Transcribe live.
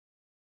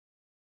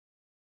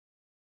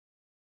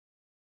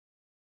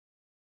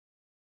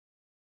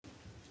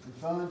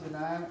fun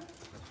tonight.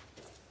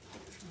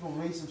 We're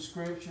going to read some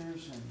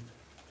scriptures, and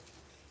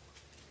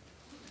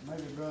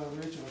maybe Brother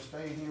Richard will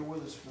stay here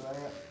with us for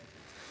that.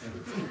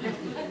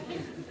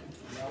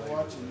 Y'all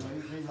watching me.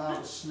 He's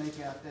liable to sneak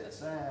out that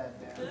side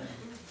down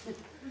there.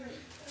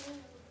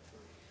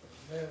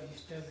 Well, you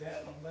still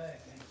got one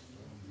back, ain't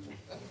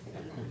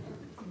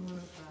you?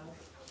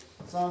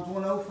 Psalms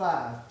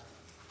 105.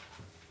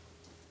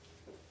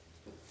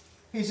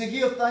 He said,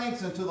 give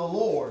thanks unto the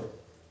Lord.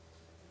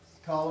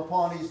 Call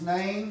upon his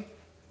name.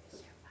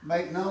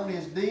 Make known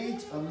his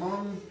deeds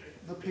among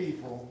the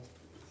people.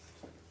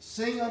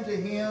 Sing unto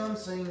him,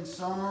 sing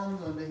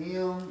psalms unto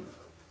him.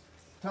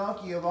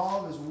 Talk ye of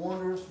all his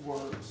wondrous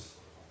works.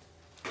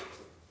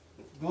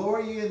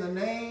 Glory ye in the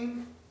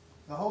name,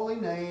 the holy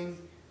name,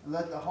 and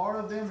let the heart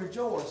of them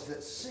rejoice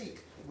that seek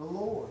the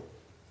Lord.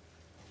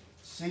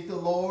 Seek the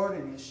Lord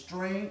in his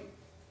strength.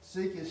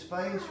 Seek his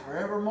face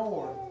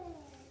forevermore.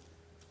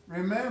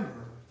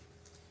 Remember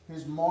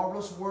his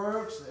marvelous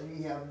works that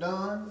he hath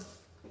done,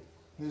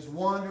 his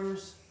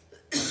wonders,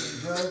 and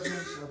the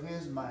judgments of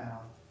his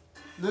mouth.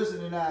 Listen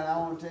tonight, I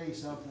want to tell you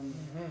something.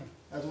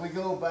 As we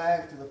go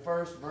back to the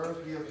first verse,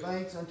 give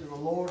thanks unto the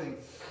Lord and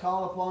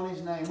call upon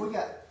his name.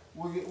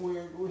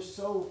 We're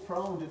so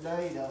prone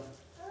today to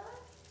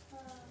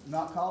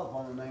not call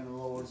upon the name of the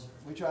Lord.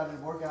 We try to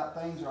work out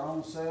things our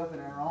own self in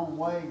our own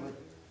way, but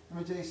let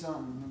me tell you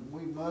something.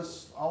 We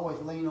must always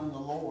lean on the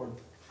Lord.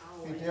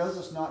 He tells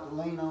us not to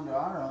lean on to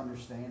our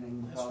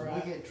understanding, because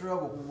we get in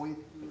trouble when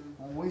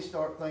we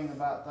start thinking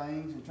about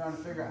things and trying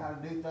to figure out how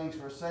to do things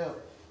for ourselves.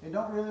 It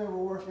don't really ever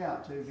work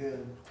out too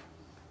good.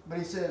 But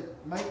he said,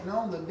 make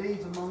known the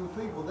deeds among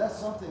the people. That's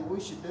something we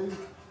should do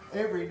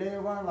every day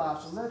of our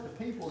lives. So let the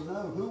people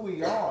know who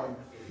we are and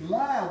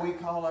why we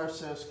call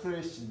ourselves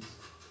Christians.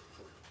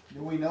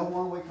 Do we know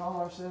why we call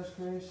ourselves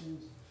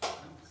Christians?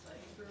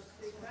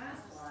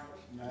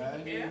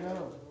 There you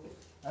go.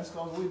 That's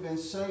because we've been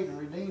saved and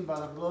redeemed by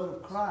the blood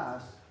of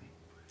Christ.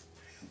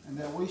 And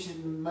that we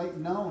should make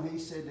known, he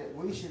said, that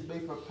we should be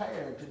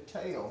prepared to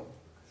tell.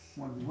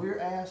 When we're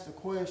asked a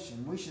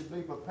question, we should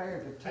be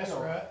prepared to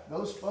tell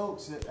those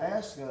folks that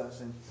ask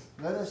us, and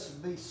let us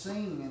be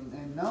seen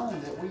and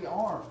known that we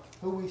are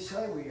who we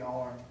say we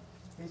are.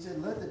 He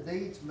said, let the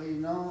deeds be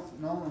known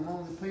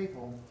among the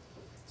people.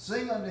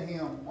 Sing unto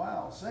him,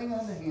 sing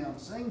unto him,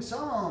 sing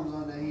psalms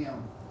unto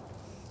him,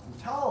 and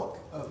talk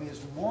of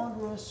his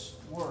wondrous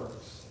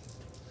works.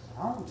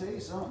 I want to tell you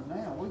something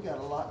now, we got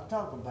a lot to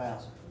talk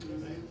about.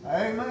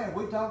 Amen.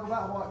 We talk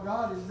about what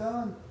God has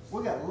done.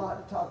 We got a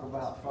lot to talk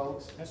about,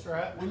 folks. That's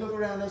right. We look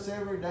around us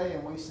every day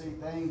and we see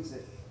things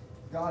that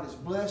God has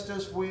blessed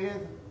us with,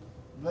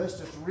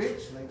 blessed us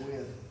richly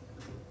with.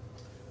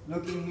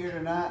 Looking here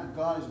tonight, and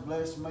God has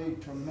blessed me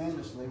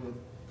tremendously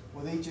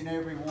with each and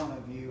every one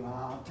of you.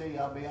 I'll tell you,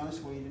 I'll be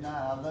honest with you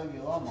tonight, I love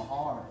you with all my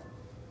heart.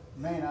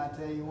 Man, I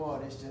tell you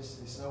what, it's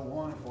so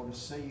wonderful to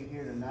see you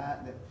here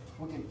tonight, that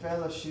we can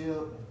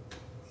fellowship,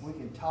 we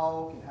can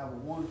talk and have a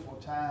wonderful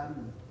time.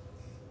 And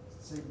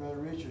see Brother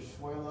Richard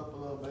swell up a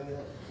little bit.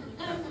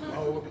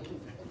 Oh.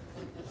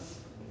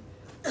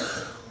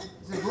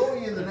 He said,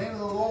 glory in the name of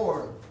the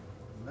Lord.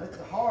 Let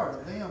the heart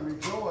of them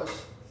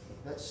rejoice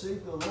that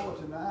seek the Lord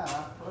tonight.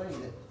 I pray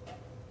that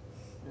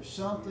there's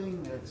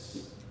something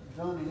that's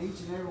done in each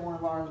and every one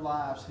of our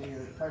lives here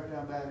at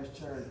Papertown Baptist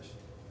Church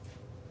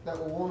that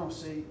will want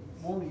to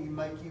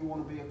make you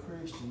want to be a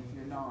Christian if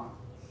you're not.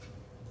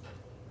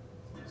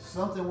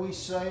 Something we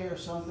say or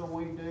something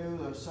we do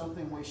or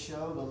something we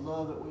show, the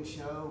love that we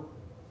show,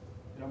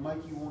 it'll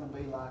make you want to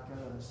be like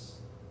us.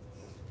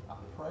 I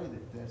pray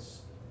that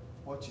that's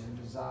what your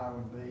desire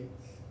would be.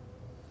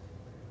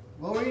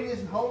 Glory in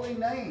his holy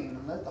name,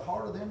 and let the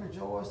heart of them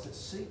rejoice that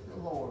seek the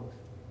Lord.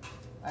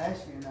 I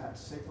ask you not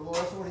to seek the Lord.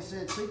 That's what he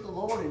said. Seek the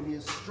Lord in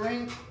his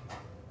strength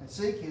and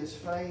seek his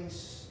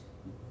face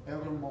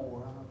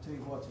evermore. I'll tell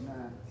you what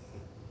tonight.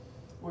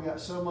 We got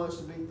so much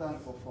to be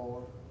thankful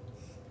for.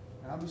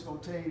 And I'm just going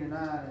to tell you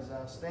tonight as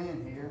I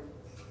stand here.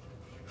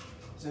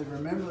 It says,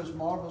 remember his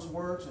marvelous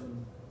works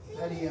and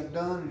that he hath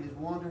done, and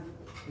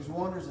his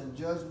wonders and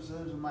judgments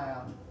of his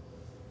mouth.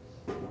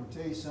 I'm going to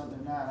tell you something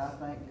tonight. I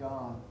thank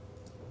God.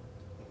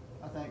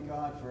 I thank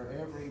God for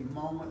every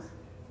moment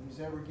he's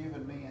ever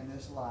given me in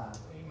this life.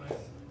 Amen.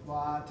 Well,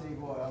 I tell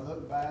you what, I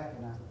look back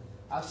and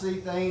I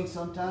see things.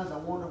 Sometimes I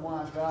wonder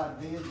why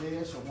God did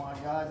this or why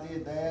God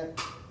did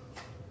that.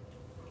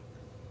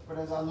 But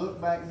as I look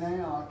back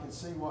now, I can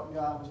see what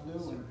God was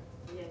doing.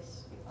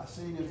 Yes. I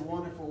see his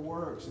wonderful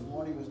works and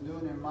what he was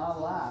doing in my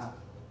life.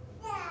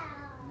 You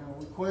know,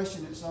 we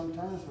question it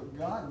sometimes, but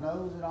God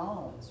knows it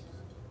all.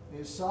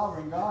 He's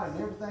sovereign God,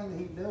 and everything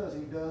that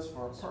he does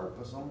for a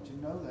purpose. I want you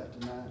to know that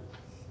tonight.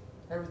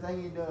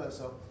 Everything he does.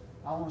 So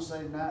I want to say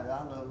tonight that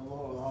I love the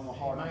Lord with all my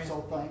heart. I'm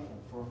so thankful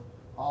for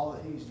all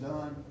that he's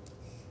done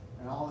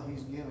and all that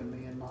he's given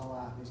me in my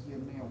life. He's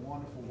given me a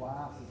wonderful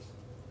wife that's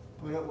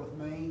put up with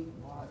me.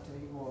 Well, I tell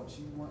you what,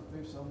 she went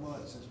through so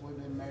much since we've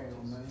been married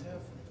with me.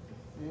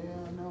 Yeah,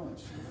 I know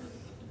it's true.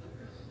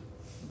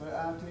 But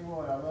I tell you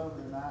what, I love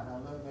her tonight, and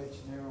I love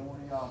each and every one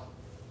of y'all.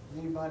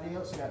 Anybody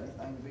else got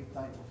anything to be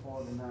thankful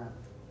for tonight?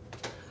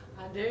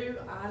 I do.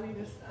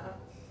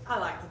 I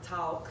like to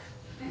talk.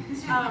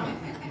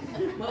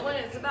 But when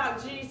it's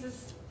about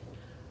Jesus,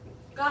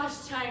 God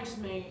has changed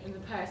me in the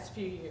past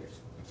few years.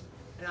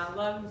 And I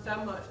love him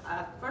so much.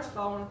 First of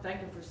all, I want to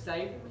thank him for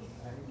saving me.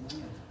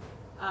 Amen.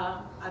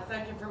 I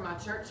thank him for my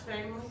church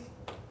family.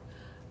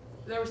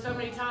 There were so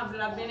many times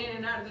that I've been in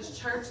and out of this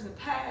church in the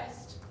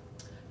past.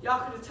 Y'all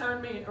could have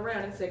turned me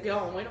around and said, go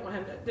on, we don't want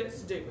to have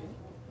this to do with it.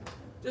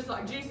 Just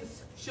like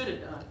Jesus should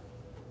have done.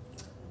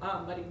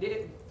 But he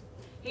didn't.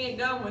 He ain't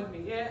done with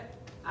me yet.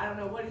 I don't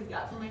know what he's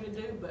got for me to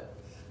do, but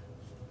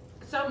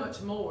so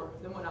much more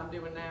than what I'm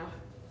doing now.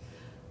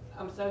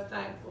 I'm so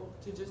thankful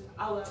to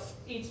I love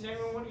each and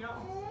every one of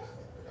y'all.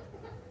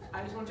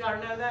 I just want y'all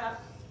to know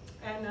that.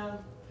 And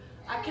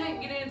I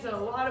can't get into a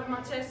lot of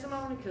my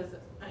testimony because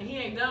he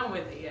ain't done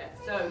with it yet.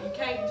 So you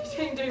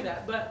can't do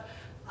that. But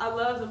I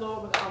love the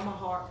Lord with all my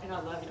heart, and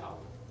I love y'all.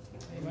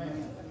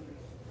 Amen.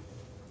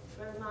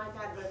 Brother Mike,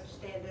 I'd love to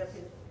stand up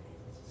and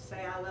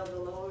say I love the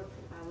Lord.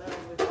 I love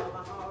him with all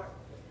my heart.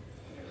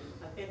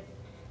 I've been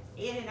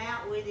in and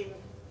out with him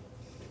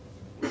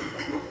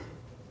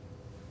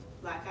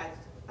like I was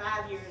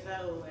 5 years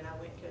old, and I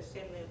went to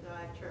Assembly of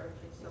God Church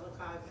in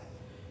Silicaca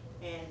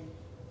and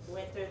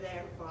went through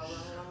there for a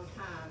long, long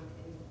time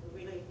and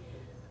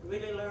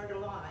really learned a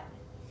lot.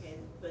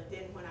 But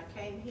then when I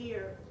came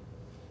here,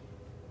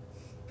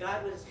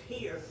 God was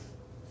here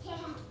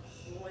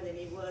more than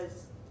he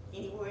was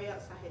anywhere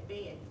else I had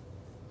been.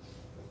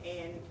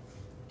 And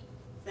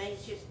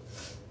things just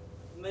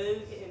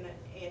moved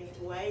in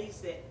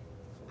ways that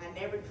I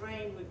never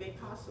dreamed would be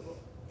possible.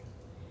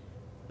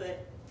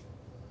 But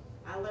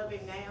I love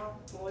him now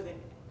more than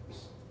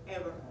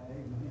ever.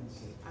 Amen.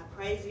 I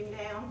praise him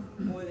now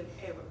more than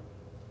ever.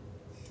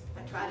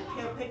 I try to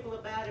tell people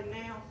about him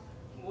now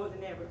more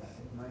than ever.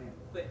 Amen.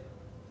 But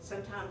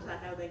sometimes I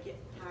know they get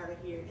tired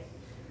of hearing it.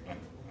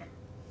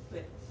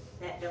 But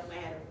that don't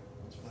matter.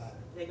 That's right.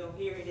 They're going to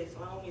hear it as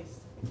long as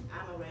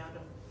I'm around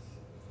them.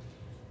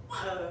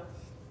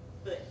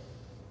 But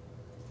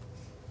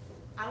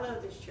I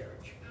love this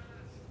church.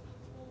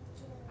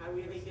 I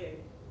really do,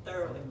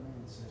 thoroughly.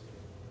 Amen, sister.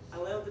 I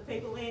love the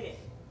people in it,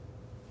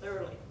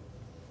 thoroughly.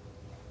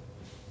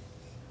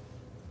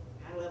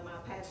 I love my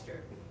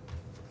pastor.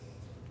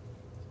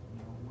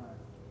 No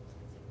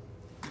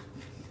matter.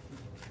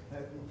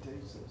 Love you too,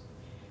 sister.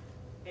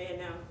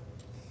 And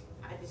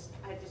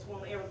I just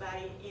want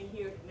everybody in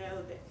here to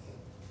know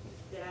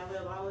that I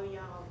love all of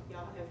y'all.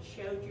 Y'all have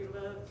showed your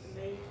love to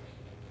me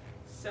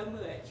so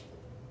much.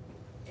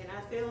 And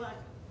I feel like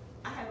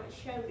I haven't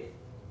showed it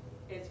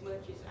as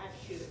much as I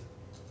should.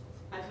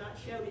 I've not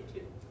showed it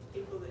to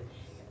people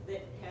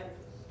that have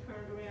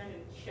turned around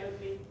and showed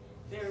me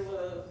their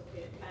love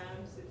at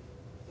times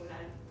when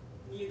I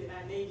knew that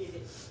I needed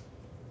it.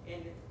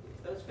 And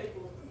those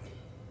people,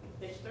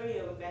 there's 3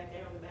 of them back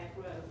there on the back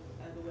row,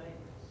 by the way.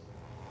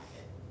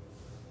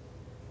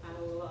 I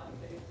know a lot of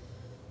them.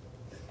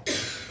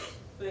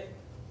 But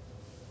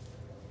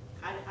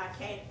I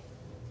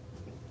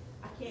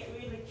can't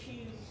really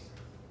choose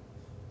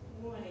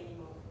one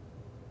anymore.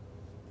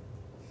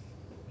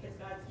 Because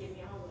God's given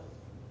me all of them.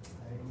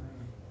 Amen.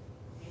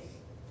 And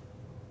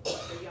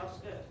so y'all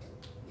stuck.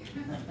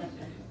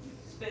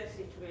 Stuck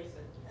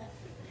situation.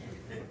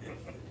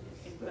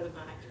 And Brother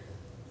Mike.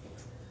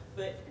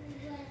 But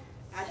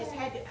I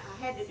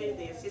had to do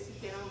this. This has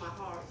been on my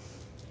heart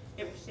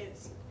ever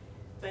since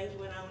things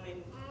went on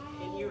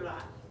in your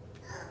life.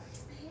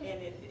 And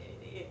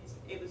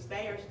it was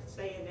there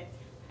saying that,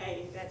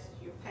 hey, that's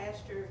your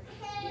pastor,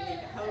 you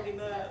need to hold him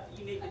up,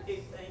 you need to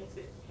do things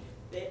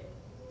that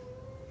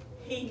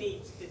he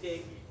needs to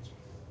do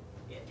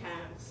at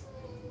times.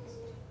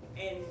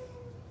 And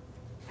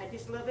I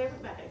just love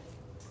everybody.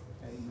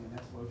 Amen.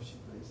 That's what she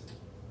please.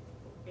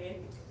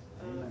 And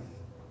Amen.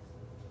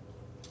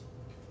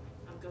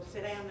 I'm going to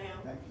sit down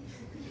now. Thank you.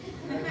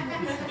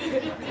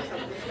 Because I'm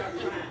going to start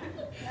crying.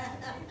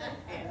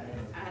 And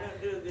I don't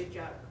do a good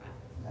job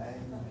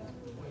crying. Amen.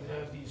 We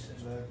love you,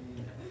 sister. Love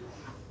you.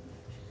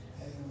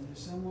 Amen. There's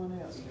someone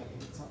else got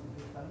something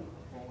to be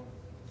thankful for.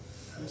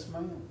 Yes,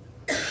 ma'am.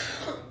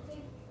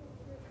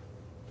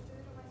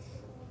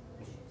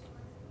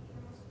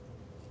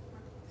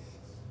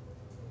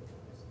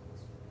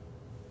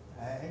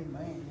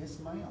 Amen. Yes,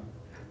 ma'am.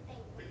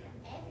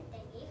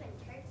 Everything, even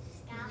turkey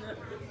scalp.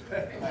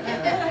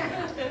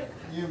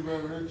 You and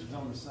Brother Richard's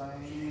on the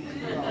same.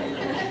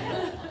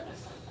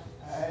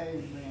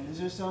 Amen. Is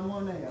there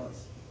someone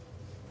else?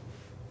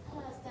 I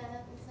want to stand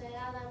up and say,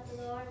 I love the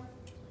Lord.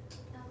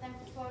 I'm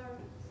thankful for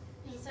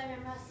Him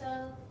saving my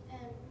soul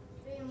and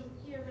being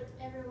here with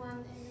everyone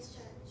in this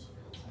church.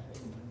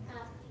 Amen. I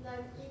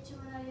love each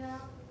one of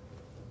y'all,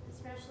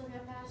 especially my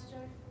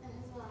pastor and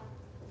his wife.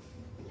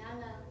 I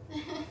know.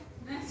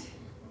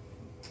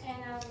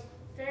 And I'm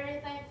very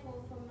thankful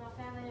for my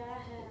family that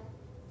I have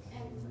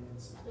and Amen.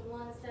 the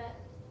ones that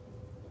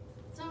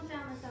some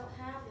families don't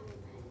have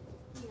anything,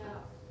 you know.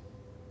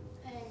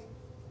 And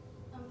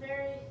I'm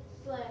very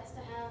blessed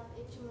to have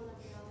each one of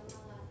y'all in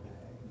my life.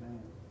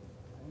 Amen.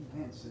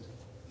 Amen, sister.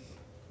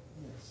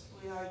 Yes.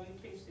 We are you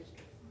too,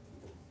 sister.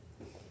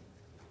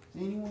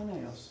 Anyone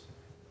else?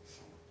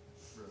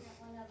 Got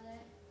one over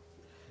there.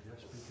 Yeah,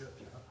 speak up,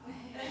 child. I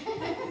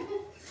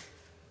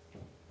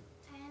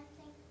am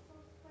thankful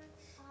for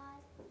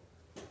God.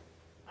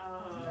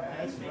 Oh,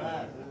 That's amen.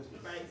 right.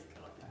 Praise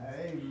God.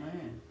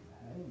 Amen.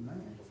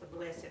 Amen. It's a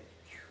blessing.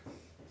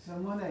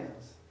 Someone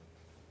else.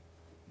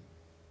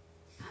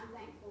 I'm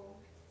thankful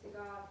to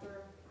God for,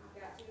 I've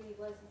got too many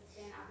blessings to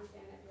stand, I'll be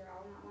standing up here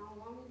all night long,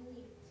 longer than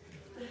you.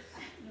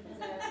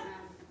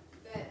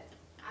 But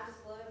I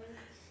just love him,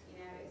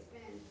 you know, it's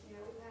been, you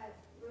know, we've had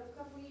a rough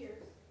couple of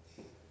years.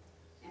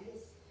 And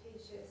he's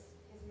just,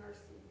 his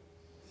mercy,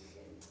 my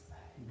goodness.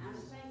 I'm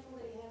just thankful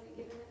that he hasn't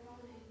given up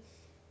on me.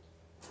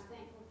 I'm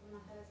thankful for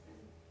my husband,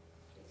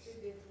 he's too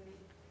good to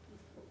me,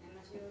 and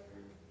my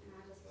children, and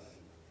I just love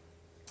him.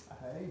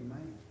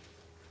 Amen.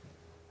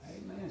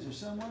 Amen. Is there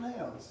someone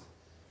else?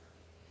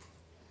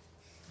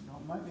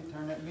 Don't make me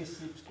turn that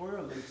Mississippi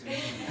squirrel loose again.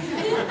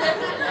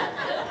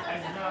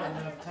 There's not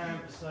enough time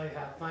to say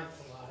how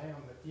thankful I am,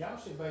 but y'all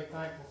should be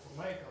thankful for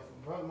me, because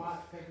when Brother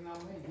Mike's picking on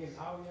me, getting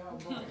all y'all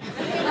breaks.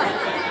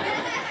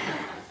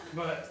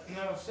 But,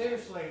 no,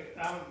 seriously,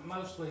 I'm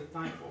mostly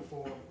thankful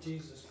for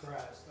Jesus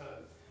Christ.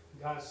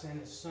 God sent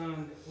His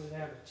Son that we'd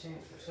have a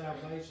chance for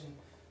salvation.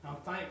 I'm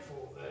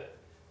thankful that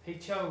He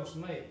chose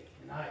me,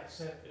 and I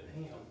accepted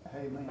Him.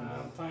 Amen.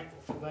 I'm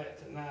thankful for that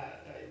tonight.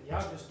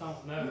 Y'all just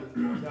don't know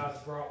what God's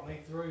brought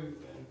me through,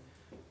 and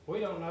we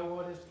don't know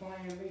what His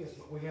plan is,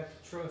 but we have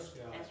to trust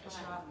God. That's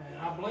right. And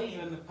I believe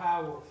in the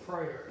power of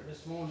prayer.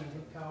 This morning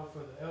He called for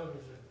the elders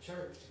of the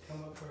church to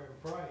come up here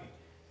and pray.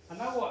 I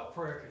know what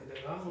prayer can do.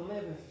 I'm a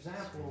living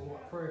example of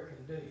what prayer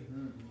can do.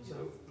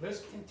 So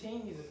let's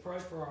continue to pray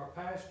for our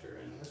pastor,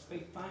 and let's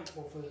be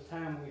thankful for the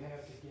time we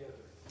have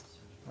together.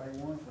 Pray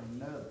one for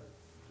another.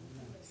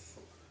 Amen.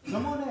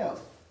 Someone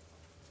else.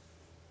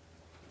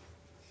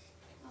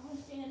 I want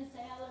to stand and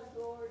say, I love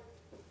the Lord.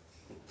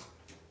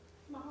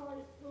 My heart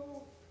is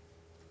full.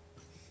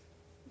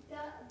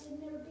 There'd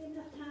never be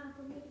enough time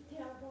for me to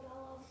tell what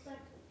all I was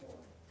thankful for.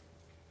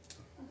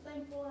 I'm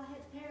thankful I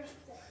had parents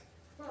that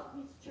brought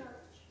me to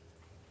church.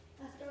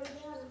 I started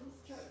out in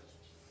this church.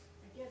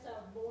 I guess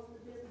I was born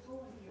with this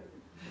going here.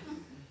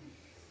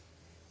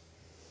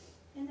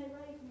 And they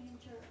raised me in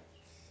church.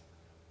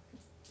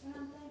 And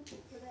I'm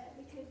thankful for that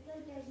because they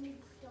gave me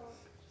the start.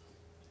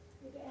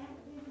 If it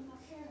hadn't been for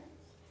my parents,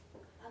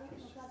 I don't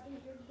know if I'd be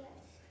here today.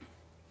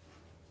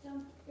 So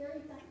I'm very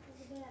thankful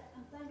for that.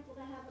 I'm thankful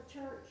to have a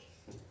church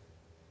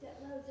that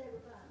loves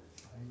everybody,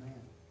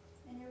 Amen.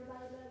 and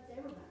everybody loves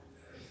everybody.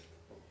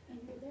 And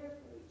you're there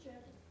for each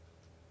other.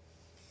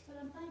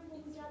 But I'm thankful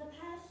we got a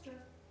pastor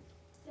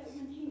that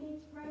when he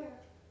needs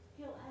prayer,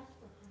 he'll ask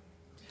for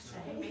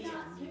prayer. He's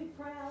not too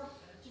proud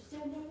to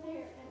stand up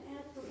there and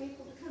ask for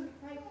people to come and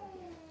pray for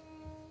him.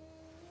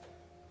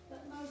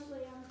 But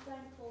mostly I'm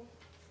thankful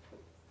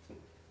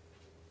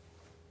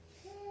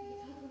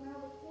because when I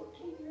was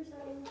 14 years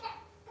old,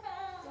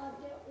 God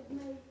dealt with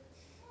me.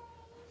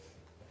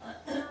 I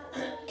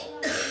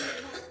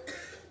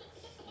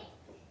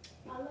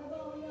love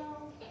all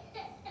y'all,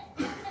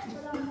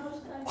 but I'm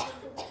most thankful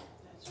for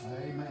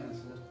that. Amen,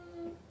 sister.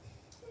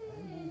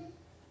 Amen.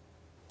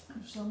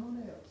 There's someone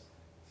else.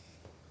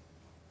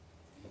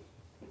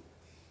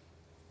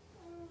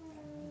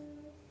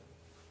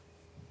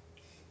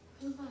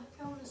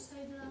 I want to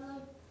say that I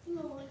love the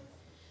Lord,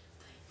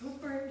 thankful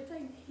for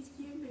everything that He's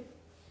given me,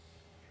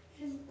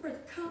 and for the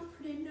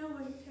comfort in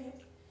knowing that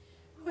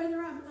whether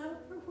I'm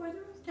up or whether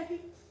I'm down,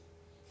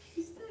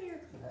 He's there.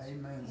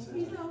 Amen, He's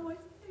sister. always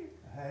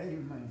there.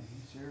 Amen.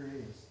 He sure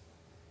is.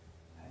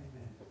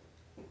 Amen.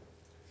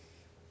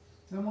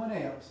 Someone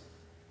else.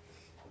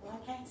 Well,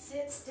 I can't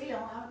sit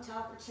still, I'm a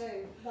talker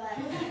too, but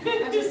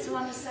I just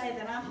want to say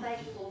that I'm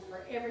thankful for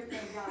everything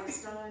God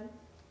has done.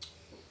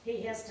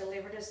 He has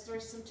delivered us through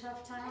some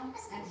tough times,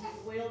 and He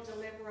will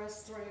deliver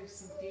us through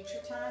some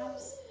future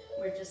times.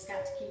 We've just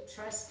got to keep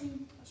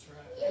trusting, That's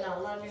right. and I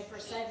love Him for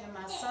saving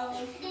my soul,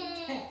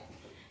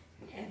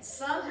 and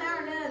somehow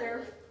or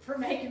another for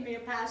making me a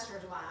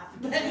pastor's wife.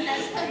 But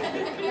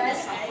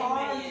that's a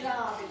hard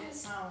job in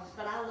its own,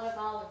 but I love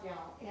all of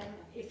y'all, and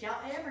if y'all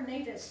ever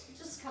need us,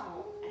 just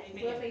call.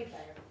 Amen. We'll be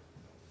there.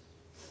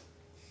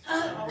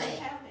 Always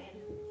have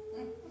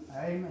been.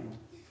 Amen.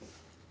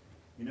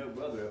 You know,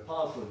 Brother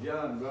Apostle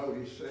John wrote,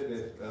 he said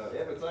that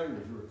everything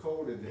was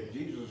recorded that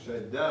Jesus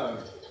had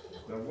done.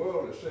 The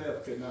world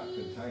itself could not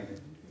contain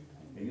it.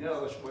 And you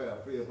know, that's the way I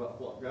feel about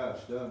what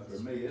God's done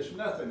for me. It's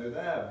nothing that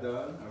I've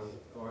done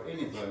or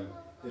anything.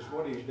 It's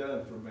what He's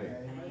done for me.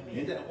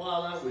 And that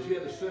while I was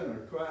yet a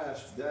sinner,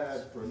 Christ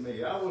died for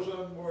me. I was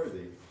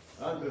unworthy,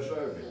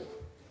 undeserving.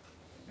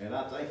 And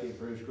I thank Him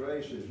for His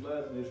grace, His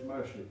love, and His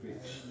mercy for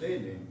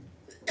extending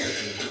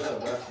His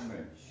love right to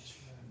me.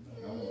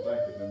 I want to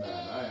thank Him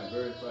tonight. I am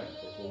very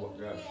thankful for what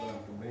God's done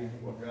for me,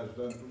 what God's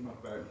done for my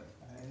family.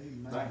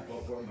 Amen. Thankful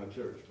for my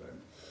church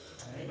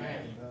family.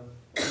 Amen.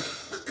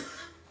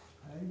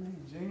 Amen.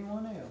 Is there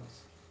anyone else?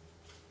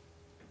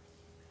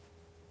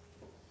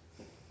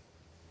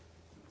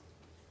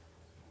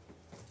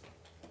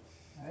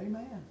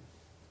 Amen.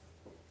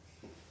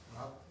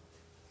 I'm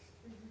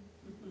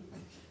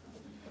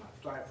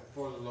thankful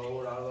for the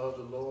Lord. I love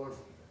the Lord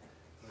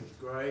for His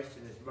grace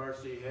and His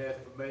mercy He has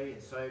for me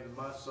in saving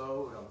my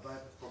soul. And I'm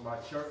thankful for my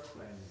church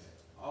family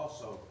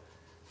also,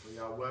 for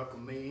y'all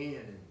welcome me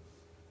in and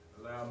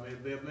allow me to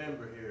be a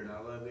member here. And I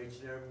love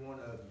each and every one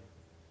of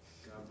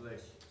you. God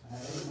bless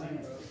you.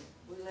 Amen.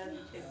 We love you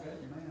too, brother.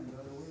 Amen,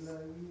 brother. We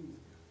love you.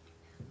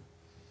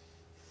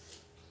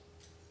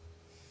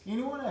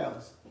 Anyone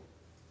else?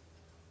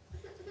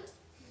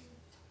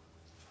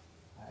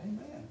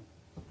 Amen.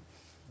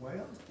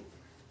 Well,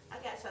 I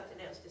got something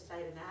else to say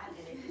tonight,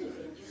 and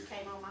it just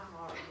came on my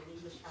heart when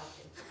he was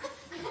talking.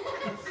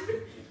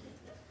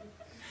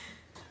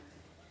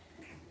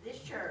 This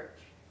church,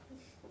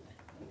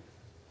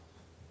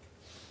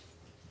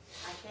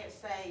 I can't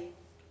say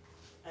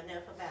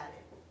enough about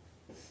it.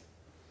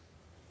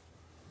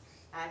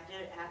 I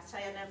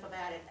say enough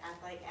about it, I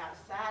think,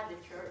 outside the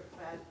church,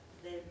 but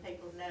then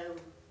people know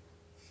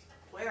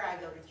where I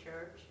go to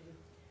church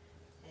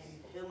and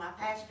who my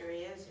pastor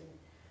is and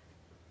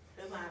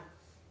who my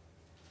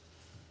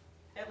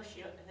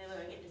fellowship, who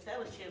I get to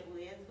fellowship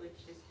with, which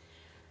is,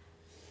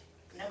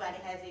 nobody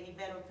has any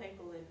better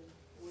people than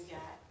we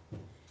got.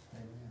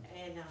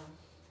 amen.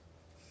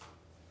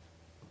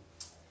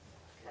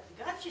 And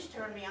God's just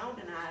turned me on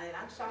tonight, and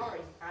I'm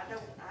sorry. I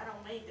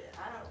don't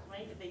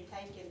mean to be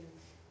taking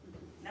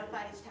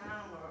nobody's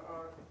time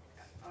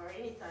or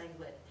anything,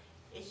 but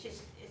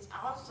it's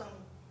awesome,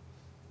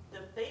 the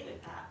feeling.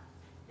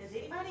 Does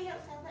anybody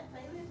else have that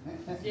feeling?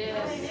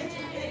 Yes.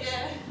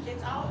 I mean,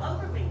 it's all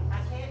over me.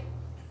 I can't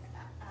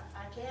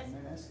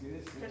Amen. That's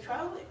good.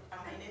 control it. I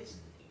mean,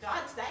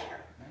 God's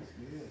there. That's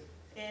good.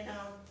 And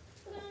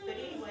but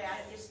anyway,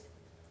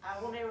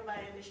 I want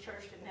everybody in this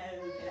church to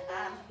know that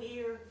I'm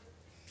here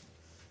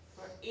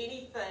for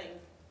anything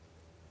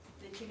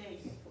that you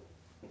need.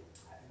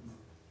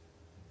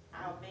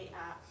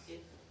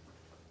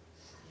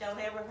 Don't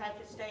ever have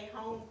to stay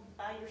home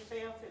by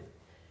yourself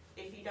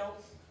if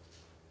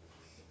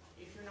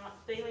you're not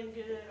feeling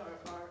good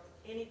or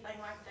anything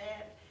like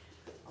that,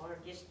 or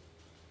just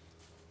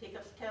pick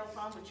up the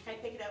telephone, but you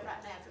can't pick it up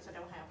right now because I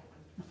don't have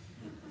one.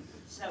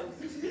 So,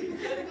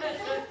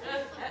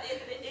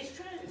 it's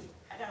true,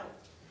 I don't.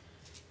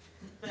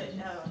 But,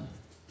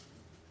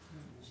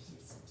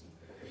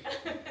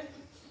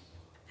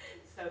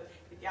 so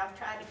if y'all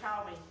tried to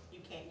call me, you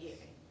can't get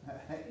me.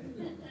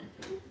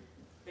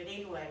 But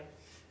anyway,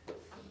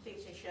 I'm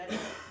fixing to shut up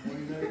We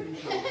love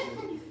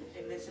you,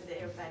 and listen to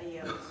everybody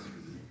else.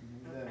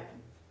 We love Okay.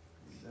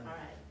 you. All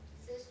right.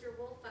 Sister,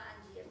 we'll find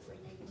you if we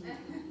need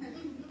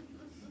you.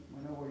 We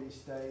know where you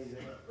stay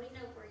at. We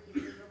know where you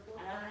live, we'll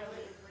find you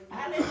if we I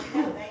need let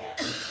you know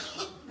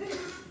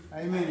that.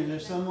 Amen. Is there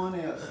someone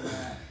else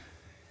tonight?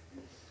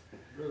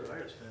 Brother, I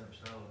gotta stand up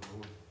silent,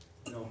 Lord.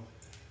 You know,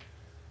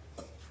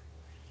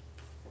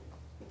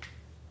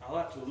 I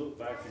like to look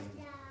back and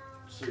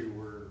see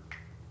where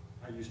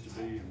I used to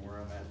be and where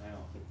I'm at now,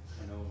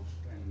 you know,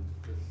 and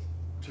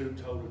the two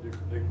totally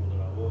different people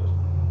that I was.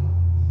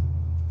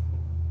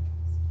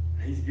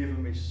 He's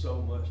given me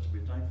so much to be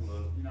thankful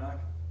of. You know,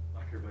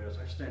 like everybody else,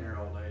 I can stand here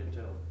all day and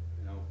tell him,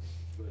 you know,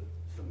 but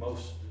the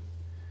most,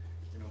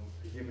 you know,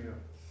 he gave me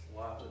a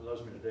wife that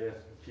loves me to death,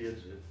 and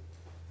kids that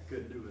I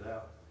couldn't do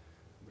without.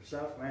 But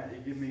aside from that, he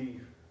gave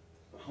me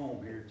a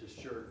home here at this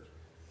church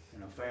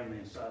and a family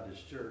inside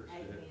this church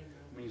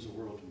that means the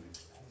world to me.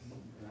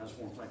 And I just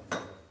want to thank you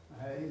for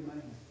that.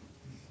 Amen.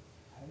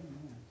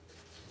 Amen.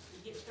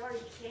 You get started,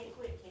 you can't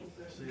quit, can you?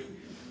 That's it.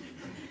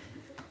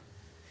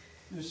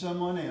 There's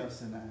someone else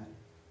tonight.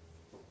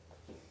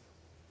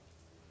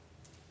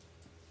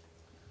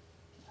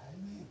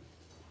 Amen.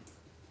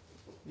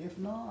 If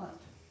not,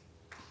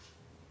 I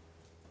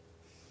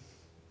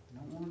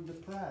don't want to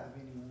deprive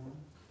anyone.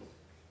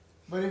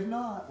 But if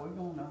not, we're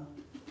going to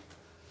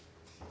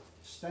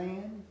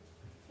stand